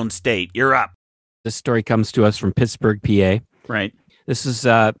Keystone State. You're up. This story comes to us from Pittsburgh, PA. Right. This is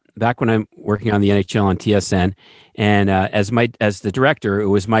back when I'm working on the NHL on TSN, and as the director, it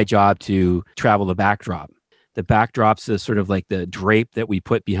was my job to travel the backdrop. The backdrop's is sort of like the drape that we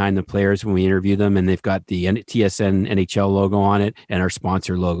put behind the players when we interview them, and they've got the TSN NHL logo on it and our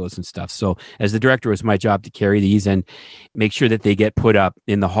sponsor logos and stuff. So as the director, it was my job to carry these and make sure that they get put up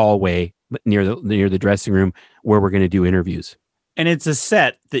in the hallway near the dressing room where we're going to do interviews. And it's a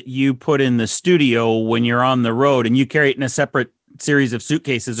set that you put in the studio when you're on the road, and you carry it in a separate series of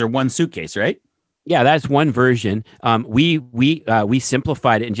suitcases or one suitcase, right? Yeah, that's one version. We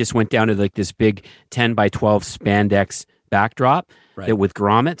simplified it and just went down to like this big 10 by 12 spandex backdrop with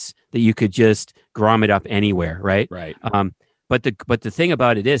grommets that you could just grommet up anywhere, right? Right. But the thing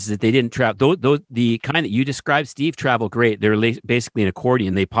about it is that they didn't travel. The kind that you described, Steve, travel great. They're basically an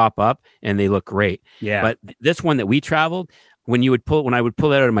accordion. They pop up and they look great. Yeah. But this one that we traveled, when I would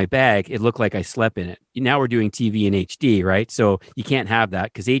pull it out of my bag, it looked like I slept in it. Now we're doing TV in HD, right? So you can't have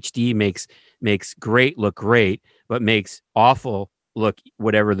that because HD makes great look great, but makes awful look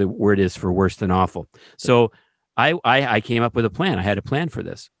whatever the word is for worse than awful. So I came up with a plan. I had a plan for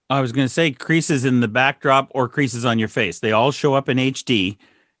this. I was going to say creases in the backdrop or creases on your face. They all show up in HD.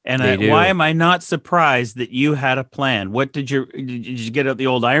 And why am I not surprised that you had a plan? Did you get out the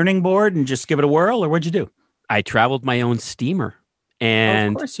old ironing board and just give it a whirl, or what'd you do? I traveled my own steamer.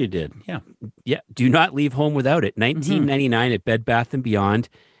 And of course you did. Yeah. Yeah. Do not leave home without it. 1999 at Bed Bath & Beyond,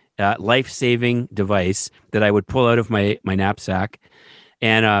 life-saving device that I would pull out of my knapsack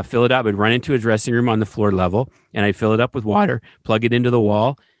and fill it up. I'd run into a dressing room on the floor level, and I'd fill it up with water, plug it into the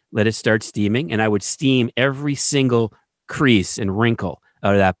wall, let it start steaming, and I would steam every single crease and wrinkle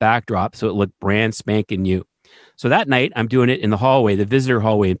out of that backdrop so it looked brand spanking new. So that night, I'm doing it in the hallway, the visitor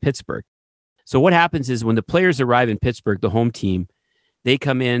hallway in Pittsburgh. So what happens is when the players arrive in Pittsburgh, the home team, they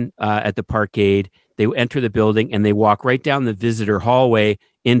come in at the parkade, they enter the building, and they walk right down the visitor hallway,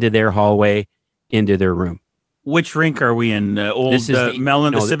 into their room. Which rink are we in?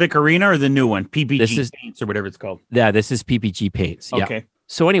 The Civic Arena or the new one? PPG Paints or whatever it's called? Yeah, this is PPG Paints. Yeah. Okay.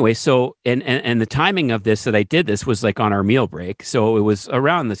 So anyway, and the timing of this that I did this was like on our meal break. So it was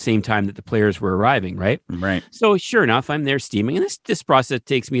around the same time that the players were arriving, right? Right. So sure enough, I'm there steaming. And this process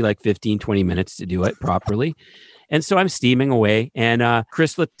takes me like 15, 20 minutes to do it properly. And so I'm steaming away, and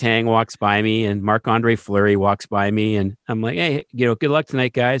Chris Letang walks by me, and Marc-Andre Fleury walks by me, and I'm like, hey, good luck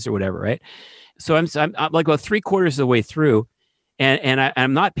tonight, guys, or whatever, right? So I'm like about 3/4 of the way through, and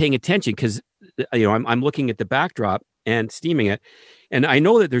I'm not paying attention because I'm looking at the backdrop and steaming it. And I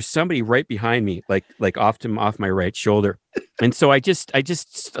know that there's somebody right behind me, like off my right shoulder. And so I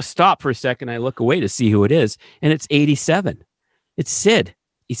just stop for a second. I look away to see who it is. And it's 87. It's Sid.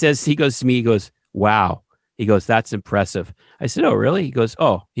 He goes to me, he goes, wow. He goes, that's impressive. I said, oh, really? He goes,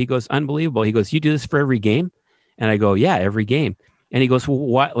 unbelievable. He goes, you do this for every game? And I go, yeah, every game. And he goes, well,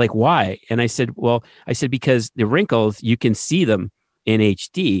 why? And I said, because the wrinkles, you can see them in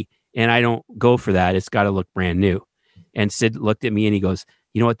HD, and I don't go for that. It's got to look brand new. And Sid looked at me and he goes,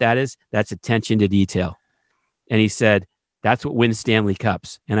 you know what that is? That's attention to detail. And he said, that's what wins Stanley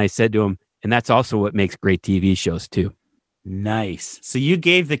Cups. And I said to him, and that's also what makes great TV shows too. Nice. So you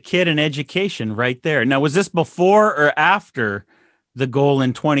gave the kid an education right there. Now, was this before or after the goal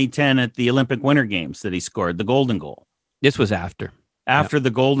in 2010 at the Olympic Winter Games that he scored, the golden goal? This was after. After the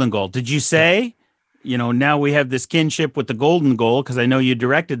golden goal. Did you say, now we have this kinship with the golden goal because I know you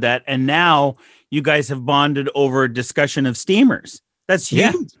directed that, and now you guys have bonded over a discussion of steamers. That's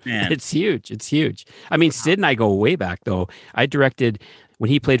huge, man. It's huge. I mean, Sid and I go way back, though. I directed when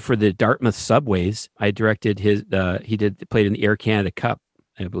he played for the Dartmouth Subways. I directed played in the Air Canada Cup,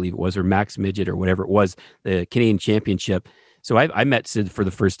 I believe it was, or Max Midget or whatever it was, the Canadian Championship. So I met Sid for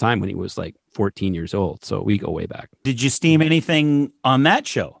the first time when he was like 14 years old. So we go way back. Did you steam anything on that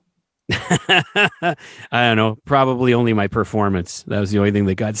show? I don't know. Probably only my performance. That was the only thing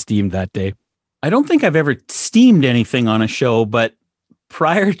that got steamed that day. I don't think I've ever steamed anything on a show, but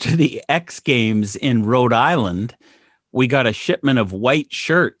prior to the X Games in Rhode Island, we got a shipment of white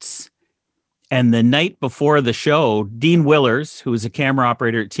shirts. And the night before the show, Dean Willers, who was a camera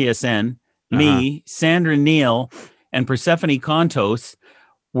operator at TSN, me, Sandra Neal, and Persephone Contos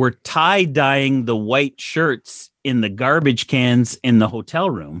were tie-dyeing the white shirts in the garbage cans in the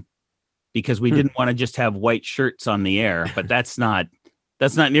hotel room because we didn't want to just have white shirts on the air. But that's not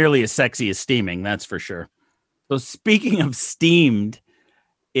nearly as sexy as steaming, that's for sure. So speaking of steamed,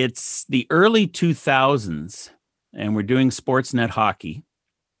 it's the early 2000s, and we're doing Sportsnet Hockey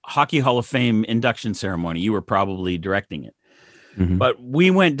Hall of Fame induction ceremony. You were probably directing it. Mm-hmm. But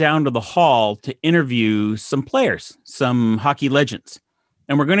we went down to the hall to interview some players, some hockey legends.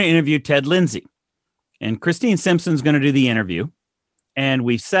 And we're going to interview Ted Lindsay. And Christine Simpson's going to do the interview. And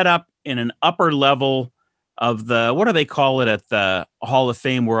we set up in an upper level of the, what do they call it at the Hall of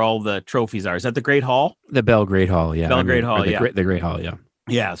Fame where all the trophies are? Is that the Great Hall? The Belgrade Hall, yeah. Belgrade Hall, yeah. The Great Hall, yeah.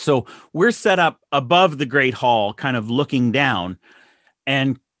 Yeah, so we're set up above the Great Hall, kind of looking down.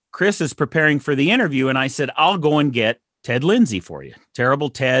 And Chris is preparing for the interview. And I said, I'll go and get Ted Lindsay for you. Terrible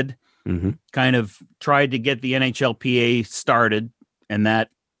Ted kind of tried to get the NHLPA started, and that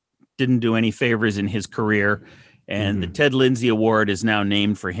didn't do any favors in his career. And the Ted Lindsay Award is now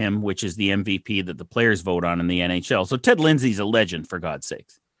named for him, which is the MVP that the players vote on in the NHL. So Ted Lindsay's a legend, for God's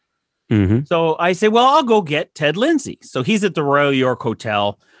sakes. So I say, well, I'll go get Ted Lindsay. So he's at the Royal York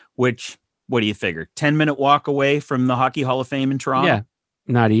Hotel, which, what do you figure? 10-minute walk away from the Hockey Hall of Fame in Toronto? Yeah,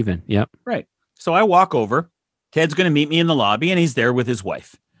 not even. Yep. Right. So I walk over. Ted's going to meet me in the lobby, and he's there with his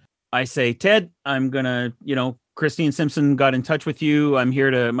wife. I say, Ted, I'm going to, Christine Simpson got in touch with you.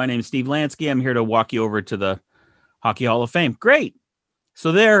 My name is Steve Lansky. I'm here to walk you over to the Hockey Hall of Fame. Great.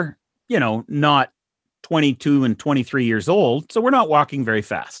 So they're, not 22 and 23 years old. So we're not walking very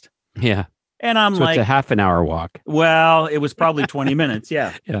fast. Yeah. And I'm so it's a half an hour walk. Well, it was probably 20 minutes.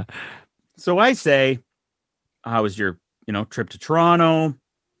 Yeah. Yeah. So I say, how was your, trip to Toronto?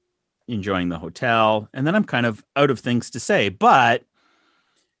 Enjoying the hotel. And then I'm kind of out of things to say, but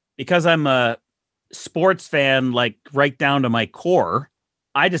because I'm a sports fan, like right down to my core,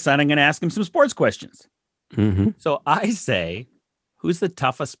 I decide I'm going to ask him some sports questions. So I say, who's the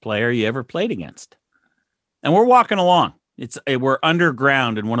toughest player you ever played against? And we're walking along. We're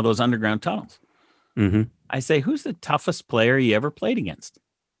underground in one of those underground tunnels. I say, who's the toughest player you ever played against?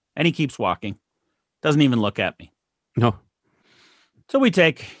 And he keeps walking. Doesn't even look at me. No. So we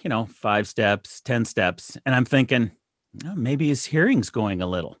take, 5 steps, 10 steps. And I'm thinking, maybe his hearing's going a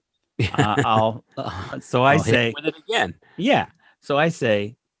little. So I say, hit with it again. Yeah. So I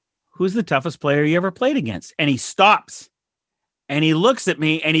say, who's the toughest player you ever played against? And he stops and he looks at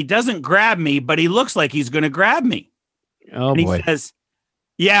me and he doesn't grab me, but he looks like he's going to grab me. Oh, and boy. He says,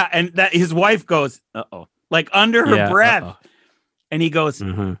 yeah. And that his wife goes, uh-oh, like under her breath. Uh-oh. And he goes,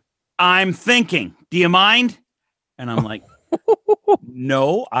 Mm-hmm. I'm thinking, do you mind? And I'm like,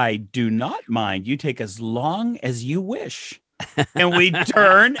 no, I do not mind. You take as long as you wish. And we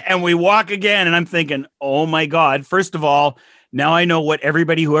turn and we walk again. And I'm thinking, oh my God, first of all, now I know what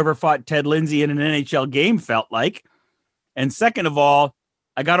everybody who ever fought Ted Lindsay in an NHL game felt like. And second of all,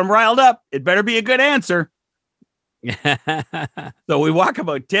 I got him riled up. It better be a good answer. So we walk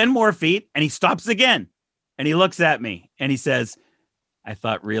about 10 more feet and he stops again. And he looks at me and he says, I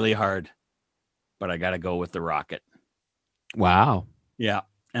thought really hard, but I got to go with the Rocket. Wow. Yeah.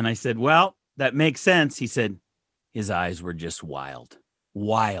 And I said, well, that makes sense. He said, his eyes were just wild.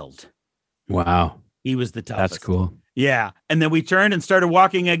 Wild. Wow. He was the toughest. That's cool. Yeah. And then we turned and started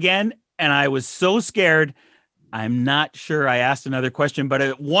walking again. And I was so scared. I'm not sure I asked another question, but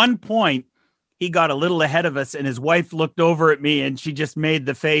at one point he got a little ahead of us and his wife looked over at me and she just made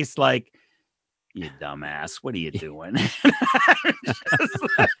the face like, you dumbass, what are you doing?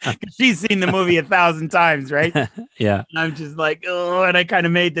 She's seen the movie 1,000 times, right? Yeah. And I'm just like, oh, and I kind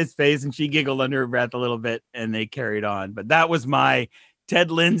of made this face and she giggled under her breath a little bit and they carried on. But that was my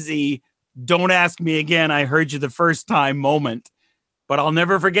Ted Lindsay, don't ask me again. I heard you the first time moment, but I'll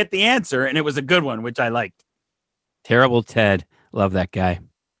never forget the answer. And it was a good one, which I liked. Terrible Ted. Love that guy.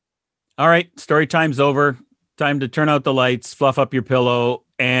 All right. Story time's over. Time to turn out the lights, fluff up your pillow,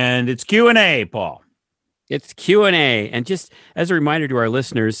 and it's Q&A, Paul. It's Q&A. And just as a reminder to our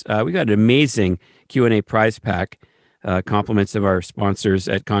listeners, we got an amazing Q&A prize pack, compliments of our sponsors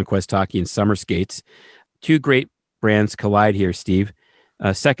at Conquest Hockey and Summer Skates. Two great brands collide here, Steve.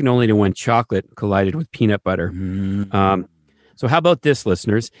 Second only to when chocolate collided with peanut butter. So how about this,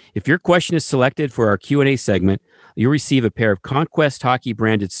 listeners? If your question is selected for our Q&A segment, you'll receive a pair of Conquest Hockey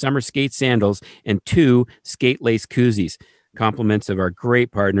branded summer skate sandals and 2 skate lace koozies, compliments of our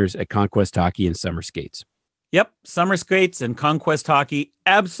great partners at Conquest Hockey and Summer Skates. Yep, Summer Skates and Conquest Hockey,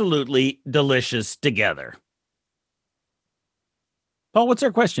 absolutely delicious together. Paul, what's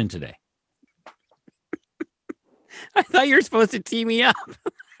our question today? I thought you were supposed to tee me up.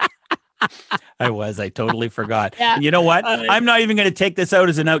 I totally forgot. Yeah. And you know what? I'm not even going to take this out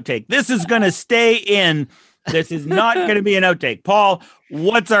as an outtake. This is going to stay in. This is not going to be an outtake. Paul,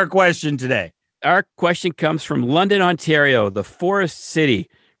 what's our question today? Our question comes from London, Ontario, the Forest City,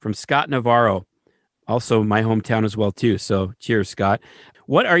 from Scott Navarro. Also my hometown as well, too. So cheers, Scott.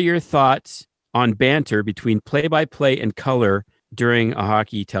 What are your thoughts on banter between play-by-play and color during a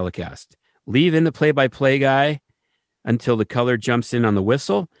hockey telecast? Leave in the play-by-play guy until the color jumps in on the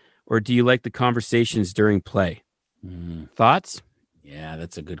whistle, or do you like the conversations during play? Thoughts? Yeah,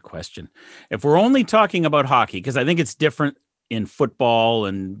 that's a good question. If we're only talking about hockey, because I think it's different in football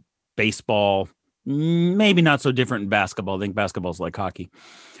and baseball, maybe not so different in basketball. I think basketball's like hockey.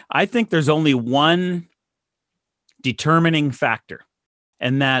 I think there's only one determining factor,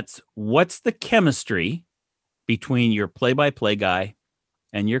 and that's what's the chemistry between your play-by-play guy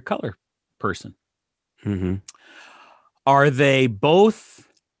and your color person. Mm-hmm. Are they both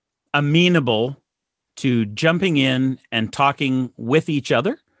amenable to jumping in and talking with each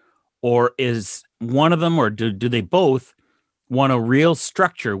other? Or is one of them, or do they both want a real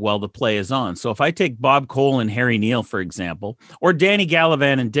structure while the play is on? So if I take Bob Cole and Harry Neal, for example, or Danny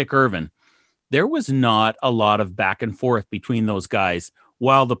Gallivan and Dick Irvin, there was not a lot of back and forth between those guys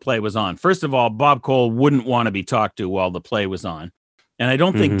while the play was on. First of all, Bob Cole wouldn't want to be talked to while the play was on. And I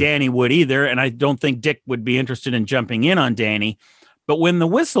don't think Danny would either. And I don't think Dick would be interested in jumping in on Danny. But when the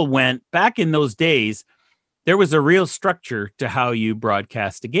whistle went back in those days, there was a real structure to how you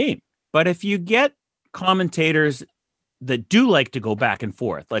broadcast a game. But if you get commentators that do like to go back and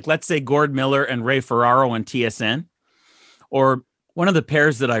forth, like let's say Gord Miller and Ray Ferraro on TSN, or one of the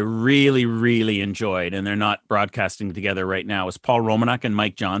pairs that I really, really enjoyed, and they're not broadcasting together right now, is Paul Romanuk and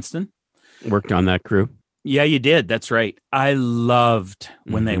Mike Johnston. Worked on that crew. Yeah, you did. That's right. I loved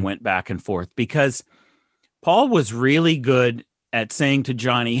when they went back and forth because Paul was really good at saying to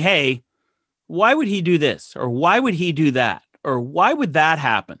Johnny, hey, why would he do this? Or why would he do that? Or why would that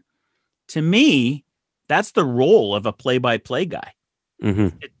happen? To me, that's the role of a play-by-play guy.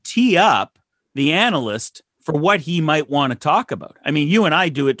 To tee up the analyst for what he might want to talk about. I mean, you and I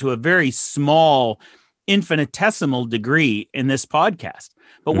do it to a very small, infinitesimal degree in this podcast.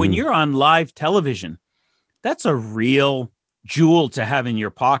 But when you're on live television, that's a real jewel to have in your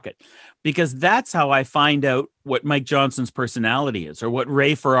pocket, because that's how I find out what Mike Johnston's personality is or what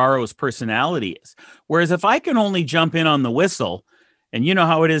Ray Ferraro's personality is. Whereas if I can only jump in on the whistle, and you know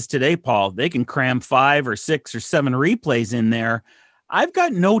how it is today, Paul, they can cram 5 or 6 or 7 replays in there. I've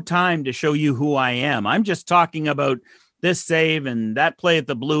got no time to show you who I am. I'm just talking about this save and that play at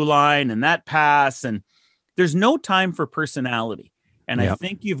the blue line and that pass. And there's no time for personality. And I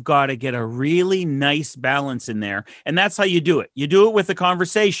think you've got to get a really nice balance in there. And that's how you do it. You do it with a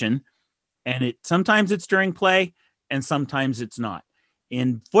conversation, and sometimes it's during play and sometimes it's not.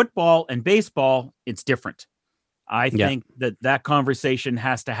 In football and baseball, it's different. I think that conversation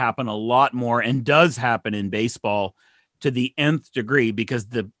has to happen a lot more, and does happen in baseball to the nth degree, because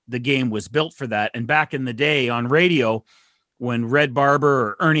the game was built for that. And back in the day on radio, when Red Barber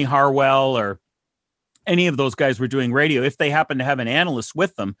or Ernie Harwell or any of those guys were doing radio, if they happened to have an analyst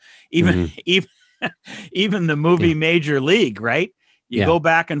with them, even the movie Major League, right? You go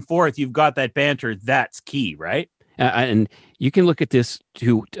back and forth, you've got that banter. That's key, right? And you can look at this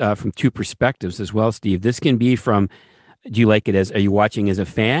from two perspectives as well, Steve. This can be from, are you watching as a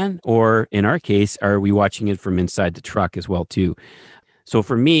fan? Or in our case, are we watching it from inside the truck as well too? So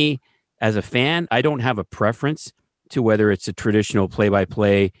for me, as a fan, I don't have a preference to whether it's a traditional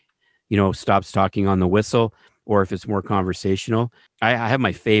play-by-play, stops talking on the whistle, or if it's more conversational. I have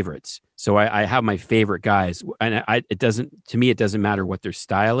my favorites. So I have my favorite guys, and it doesn't matter what their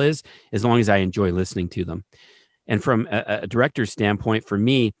style is, as long as I enjoy listening to them. And from a director's standpoint, for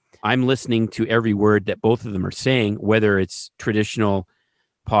me, I'm listening to every word that both of them are saying, whether it's traditional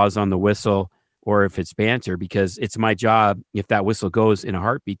pause on the whistle or if it's banter, because it's my job, if that whistle goes, in a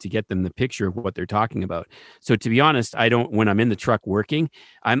heartbeat, to get them the picture of what they're talking about. So to be honest, when I'm in the truck working,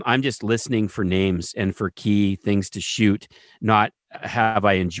 I'm just listening for names and for key things to shoot, not have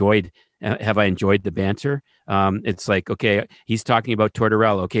I enjoyed the banter. It's like, okay, he's talking about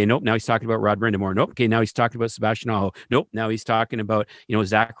Tortorella. Okay, nope, now he's talking about Rod Brind'Amour. Nope, okay, now he's talking about Sebastian Aho. Nope, now he's talking about,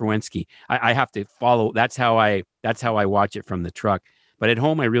 Zach Werenski. I have to follow. That's how I watch it from the truck. But at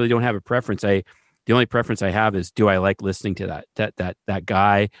home, I really don't have a preference. The only preference I have is, do I like listening to that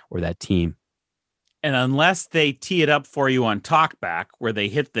guy or that team? And unless they tee it up for you on talkback, where they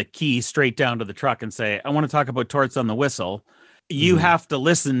hit the key straight down to the truck and say, I want to talk about Torts on the whistle, you have to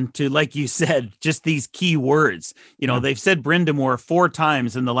listen to, like you said, just these key words. They've said Brind'Amour 4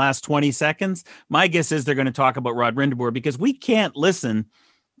 times in the last 20 seconds. My guess is they're going to talk about Rod Brind'Amour, because we can't listen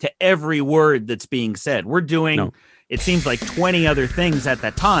to every word that's being said. We're doing, it seems like 20 other things at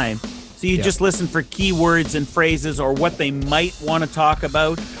that time. So you just listen for keywords and phrases, or what they might want to talk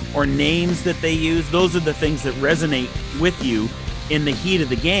about, or names that they use. Those are the things that resonate with you in the heat of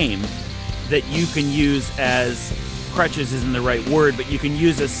the game, that you can use as crutches isn't the right word, but you can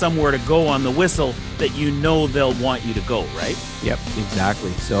use as somewhere to go on the whistle that they'll want you to go, right? Yep,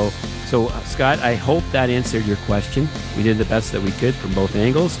 exactly. So Scott, I hope that answered your question. We did the best that we could from both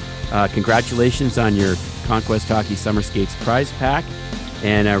angles. Congratulations on your Conquest Hockey Summer Skates prize pack.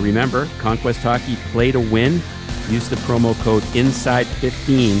 And remember, Conquest Hockey, play to win. Use the promo code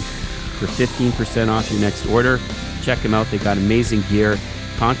INSIDE15 for 15% off your next order. Check them out. They got amazing gear.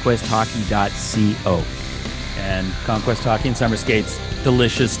 ConquestHockey.co. And Conquest Hockey and Summer Skates,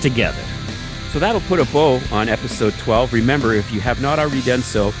 delicious together. So that'll put a bow on episode 12. Remember, if you have not already done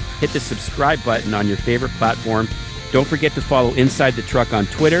so, hit the subscribe button on your favorite platform. Don't forget to follow Inside the Truck on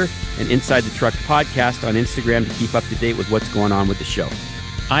Twitter and Inside the Truck Podcast on Instagram to keep up to date with what's going on with the show.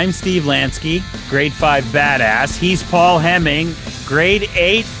 I'm Steve Lansky, grade 5 badass. He's Paul Hemming, grade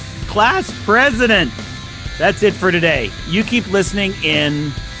 8 class president. That's it for today. You keep listening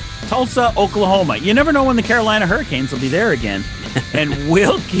in Tulsa, Oklahoma. You never know when the Carolina Hurricanes will be there again. And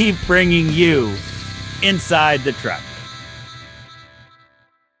we'll keep bringing you Inside the Truck.